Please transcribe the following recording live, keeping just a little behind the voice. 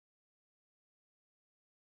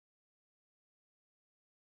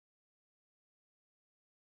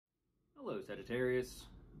Hello Sagittarius,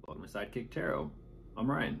 welcome to Sidekick Tarot. I'm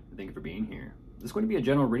Ryan, and thank you for being here. This is going to be a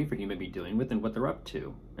general reading for who you may be dealing with and what they're up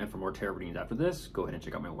to. And for more tarot readings after this, go ahead and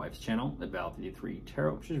check out my wife's channel at Val53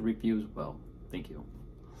 Tarot. She's reviews as well. Thank you.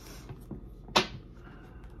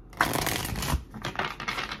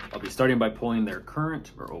 I'll be starting by pulling their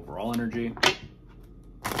current or overall energy.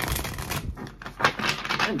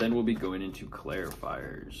 And then we'll be going into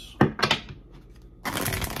clarifiers.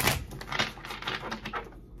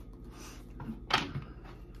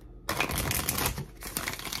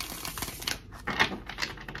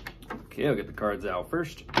 Okay, I'll get the cards out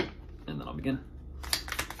first, and then I'll begin.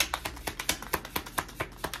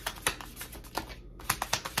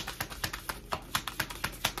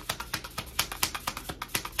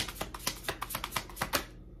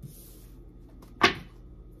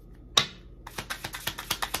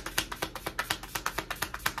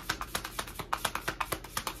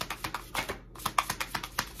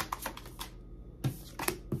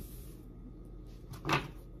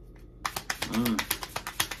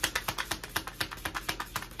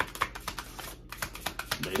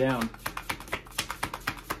 Lay down.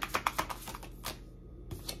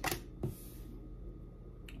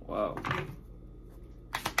 Wow.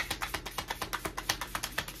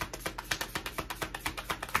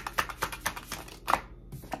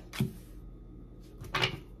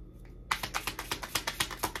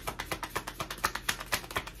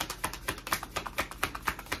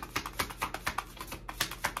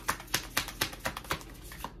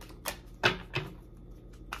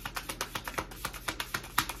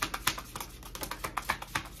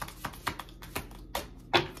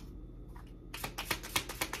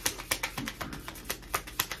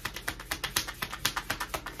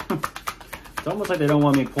 It's almost like they don't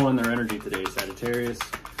want me pulling their energy today, Sagittarius.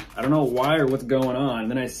 I don't know why or what's going on.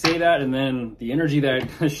 And then I say that, and then the energy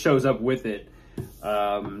that shows up with it.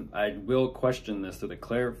 I will question this through the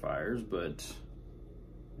clarifiers, but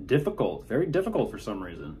difficult, very difficult for some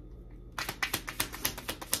reason.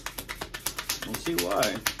 We'll see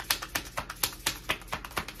why.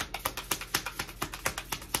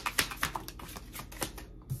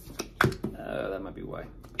 That might be why.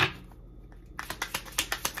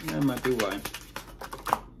 That might be why.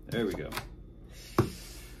 There we go.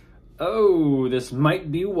 Oh, this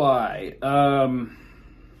might be why.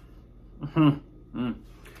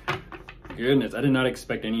 Goodness, I did not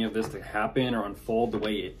expect any of this to happen or unfold the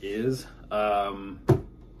way it is.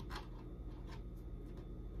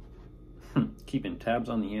 Keeping tabs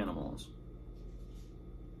on the animals.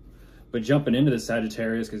 But jumping into the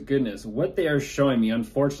Sagittarius, because goodness, what they are showing me,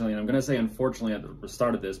 unfortunately, and I'm going to say unfortunately at the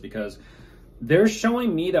start of this, because they're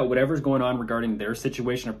showing me that whatever's going on regarding their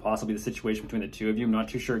situation, or possibly the situation between the two of you, I'm not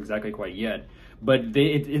too sure exactly quite yet, but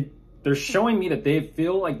they're showing me that they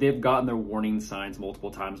feel like they've gotten their warning signs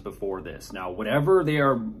multiple times before this. Now, whatever they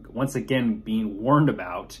are, once again, being warned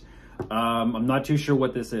about, I'm not too sure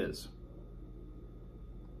what this is.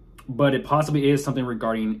 But it possibly is something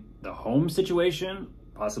regarding the home situation,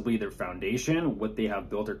 possibly their foundation, what they have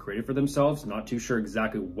built or created for themselves. Not too sure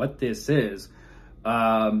exactly what this is.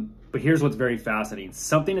 But here's what's very fascinating.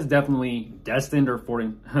 Something is definitely destined or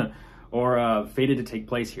fated to take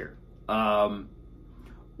place here.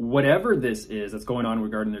 Whatever this is that's going on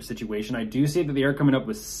regarding their situation, I do see that they are coming up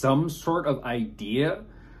with some sort of idea,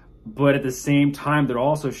 but at the same time, they're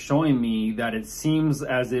also showing me that it seems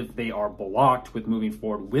as if they are blocked with moving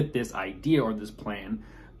forward with this idea or this plan.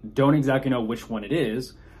 Don't exactly know which one it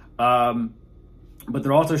is. But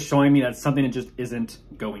they're also showing me that something that just isn't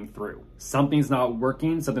going through. Something's not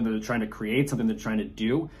working, something that they're trying to create, something they're trying to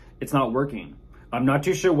do. It's not working. I'm not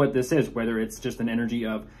too sure what this is, whether it's just an energy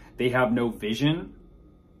of they have no vision,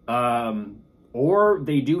 or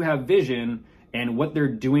they do have vision, and what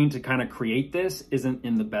they're doing to kind of create this isn't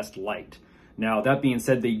in the best light. Now, that being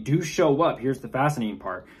said, they do show up. Here's the fascinating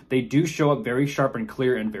part. They do show up very sharp and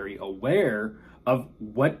clear and very aware of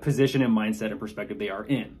what position and mindset and perspective they are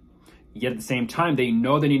in. Yet at the same time, they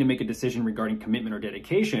know they need to make a decision regarding commitment or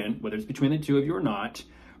dedication, whether it's between the two of you or not,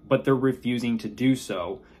 but they're refusing to do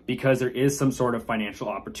so because there is some sort of financial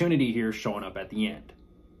opportunity here showing up at the end.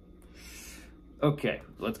 Okay,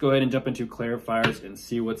 let's go ahead and jump into clarifiers and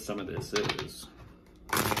see what some of this is.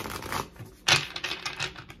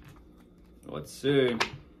 Let's see.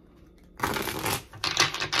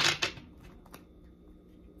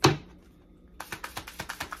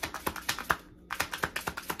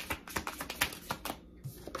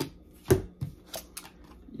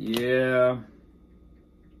 Yeah.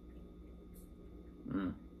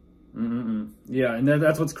 Yeah, and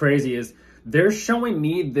that's what's crazy is they're showing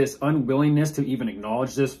me this unwillingness to even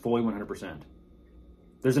acknowledge this fully 100%.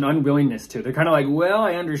 There's an unwillingness to it. They're kind of like, well,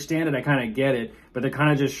 I understand it, I kind of get it, but they're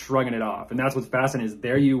kind of just shrugging it off. And that's what's fascinating is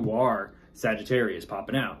there you are, Sagittarius,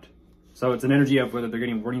 popping out. So it's an energy of whether they're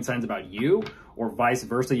getting warning signs about you or vice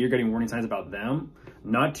versa, you're getting warning signs about them.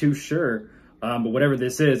 Not too sure, but whatever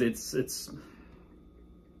this is, it's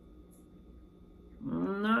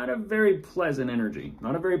not a very pleasant energy.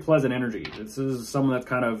 Not a very pleasant energy. This is someone that's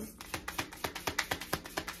kind of,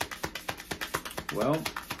 well,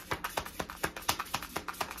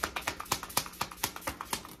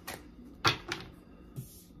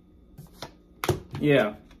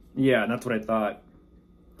 yeah, that's what I thought.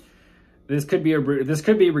 This could be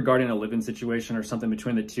regarding a live-in situation or something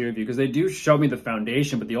between the two of you, because they do show me the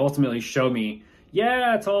foundation, but they ultimately show me,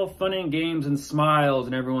 yeah, it's all fun and games and smiles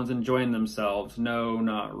and everyone's enjoying themselves. No,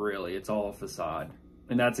 not really. It's all a facade.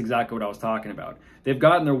 And that's exactly what I was talking about. They've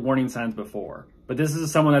gotten their warning signs before, but this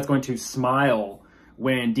is someone that's going to smile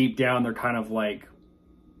when deep down they're kind of like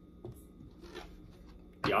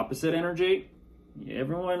the opposite energy.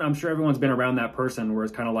 I'm sure everyone's been around that person where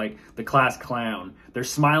it's kind of like the class clown. They're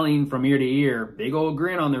smiling from ear to ear, big old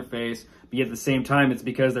grin on their face, but yet at the same time, it's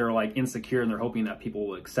because they're like insecure and they're hoping that people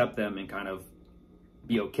will accept them and kind of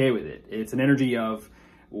be okay with it. It's an energy of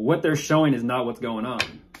what they're showing is not what's going on.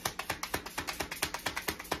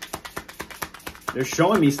 They're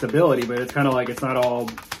showing me stability, but it's kind of like it's not all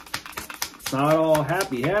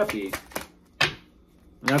happy. And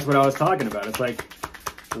that's what I was talking about. It's like,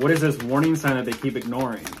 what is this warning sign that they keep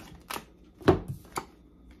ignoring?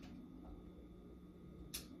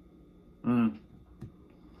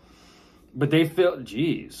 But they feel,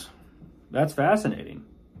 geez, that's fascinating.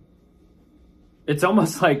 It's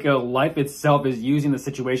almost like life itself is using the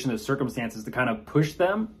situation, the circumstances to kind of push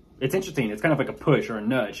them. It's interesting. It's kind of like a push or a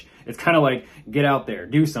nudge. It's kind of like, get out there,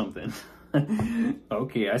 do something.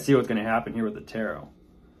 Okay, I see what's going to happen here with the tarot.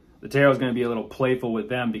 The tarot is going to be a little playful with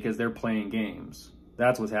them because they're playing games.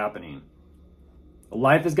 That's what's happening.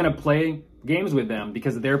 Life is going to play games with them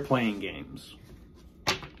because they're playing games.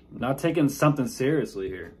 Not taking something seriously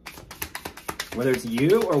here. Whether it's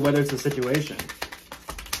you or whether it's the situation.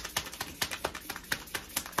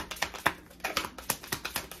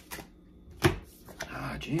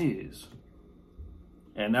 Ah, jeez.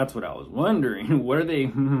 And that's what I was wondering. What are they...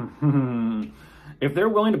 If they're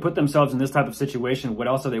willing to put themselves in this type of situation, what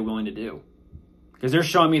else are they willing to do? Because they're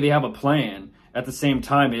showing me they have a plan. At the same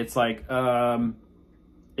time, it's like,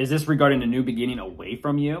 is this regarding a new beginning away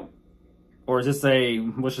from you? Or is this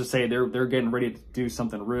let's just say they're getting ready to do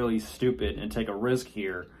something really stupid and take a risk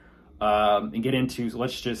here and get into,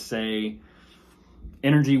 let's just say,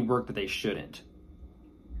 energy work that they shouldn't.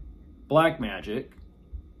 Black magic.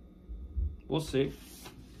 We'll see.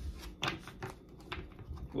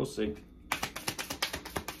 We'll see.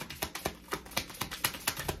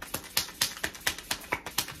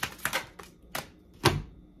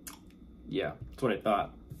 Yeah, that's what I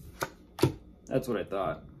thought. That's what I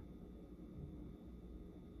thought.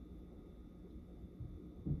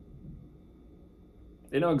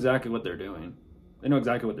 They know exactly what they're doing. They know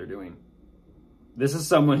exactly what they're doing. This is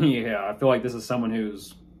someone, yeah, I feel like this is someone who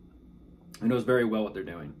knows very well what they're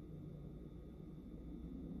doing.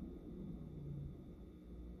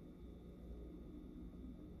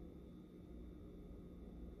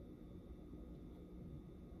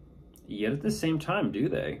 Yet at the same time, do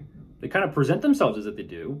they? They kind of present themselves as if they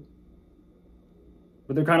do.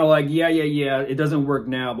 But they're kind of like, yeah, it doesn't work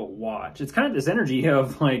now, but watch. It's kind of this energy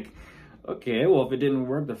of like, okay, well, if it didn't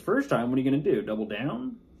work the first time, what are you going to do? Double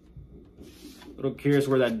down? A little curious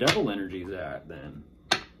where that devil energy is at then.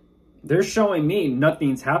 They're showing me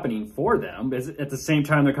nothing's happening for them. But at the same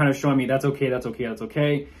time, they're kind of showing me that's okay, that's okay, that's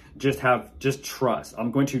okay. Just trust.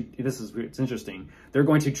 It's interesting. They're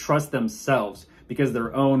going to trust themselves because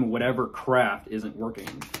their own whatever craft isn't working.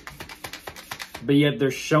 But yet they're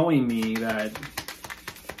showing me that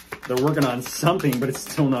they're working on something, but it's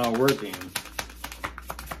still not working.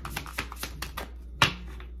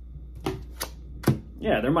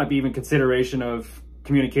 Yeah, there might be even consideration of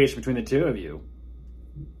communication between the two of you.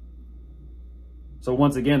 So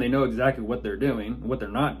once again, they know exactly what they're doing, what they're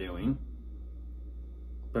not doing.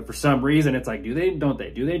 But for some reason, it's like, do they, don't they?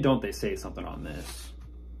 Do they, don't they say something on this?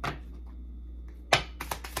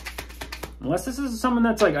 Unless this is someone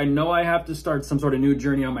that's like, I know I have to start some sort of new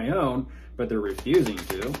journey on my own, but they're refusing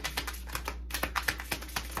to.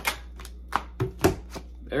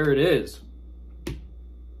 There it is.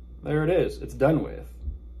 There it is. It's done with.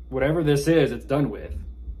 Whatever this is, it's done with.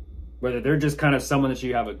 Whether they're just kind of someone that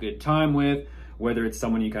you have a good time with, whether it's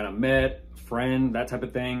someone you kind of met, friend, that type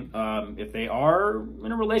of thing. If they are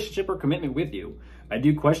in a relationship or commitment with you, I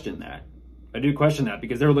do question that. I do question that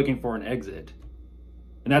because they're looking for an exit.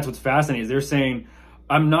 And that's what's fascinating, is they're saying,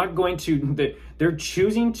 I'm not going to, they're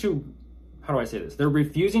choosing to, how do I say this? They're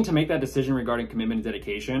refusing to make that decision regarding commitment and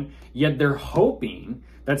dedication, yet they're hoping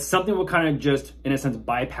that something will kind of just, in a sense,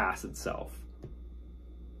 bypass itself.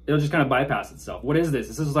 It'll just kind of bypass itself. What is this?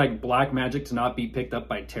 This is like black magic to not be picked up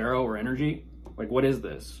by tarot or energy? Like, what is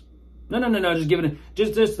this? No, just give it,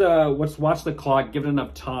 let's watch the clock, give it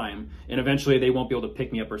enough time, and eventually they won't be able to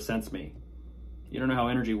pick me up or sense me. You don't know how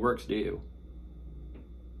energy works, do you?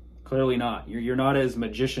 Clearly not. You're not as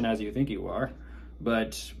magician as you think you are.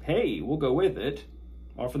 But hey, we'll go with it,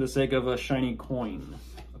 all for the sake of a shiny coin,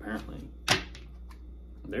 apparently.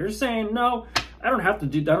 They're saying, no, I don't have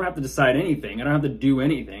to decide anything. I don't have to do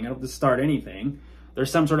anything. I don't have to start anything.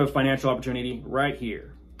 There's some sort of financial opportunity right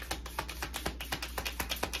here.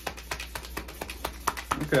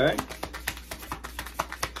 Okay.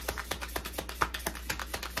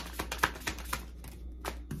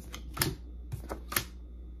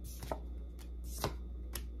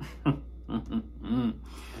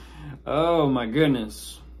 Oh my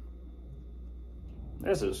goodness.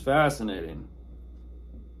 This is fascinating.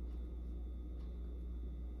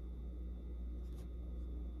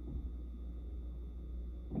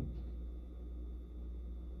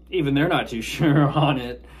 Even they're not too sure on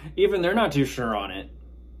it.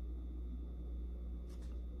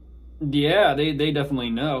 Yeah, they definitely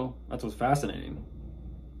know. That's what's fascinating.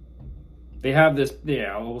 They have this,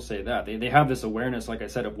 yeah, I will say that. They have this awareness, like I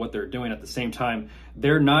said, of what they're doing. At the same time,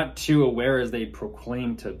 they're not too aware as they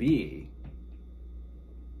proclaim to be.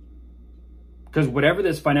 Because whatever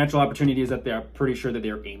this financial opportunity is that they're pretty sure that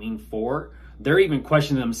they're aiming for, they're even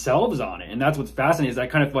questioning themselves on it. And that's what's fascinating, is that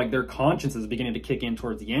kind of like their conscience is beginning to kick in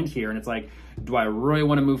towards the end here. And it's like, do I really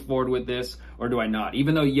want to move forward with this or do I not?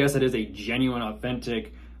 Even though, yes, it is a genuine,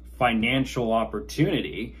 authentic financial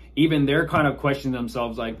opportunity, even they're kind of questioning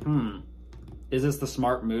themselves like, is this the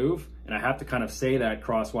smart move? And I have to kind of say that,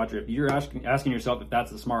 Crosswatcher, if you're asking yourself if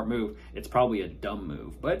that's the smart move, it's probably a dumb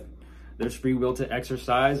move. But there's free will to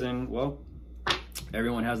exercise, and, well,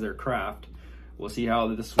 everyone has their craft. We'll see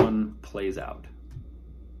how this one plays out.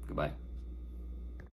 Goodbye.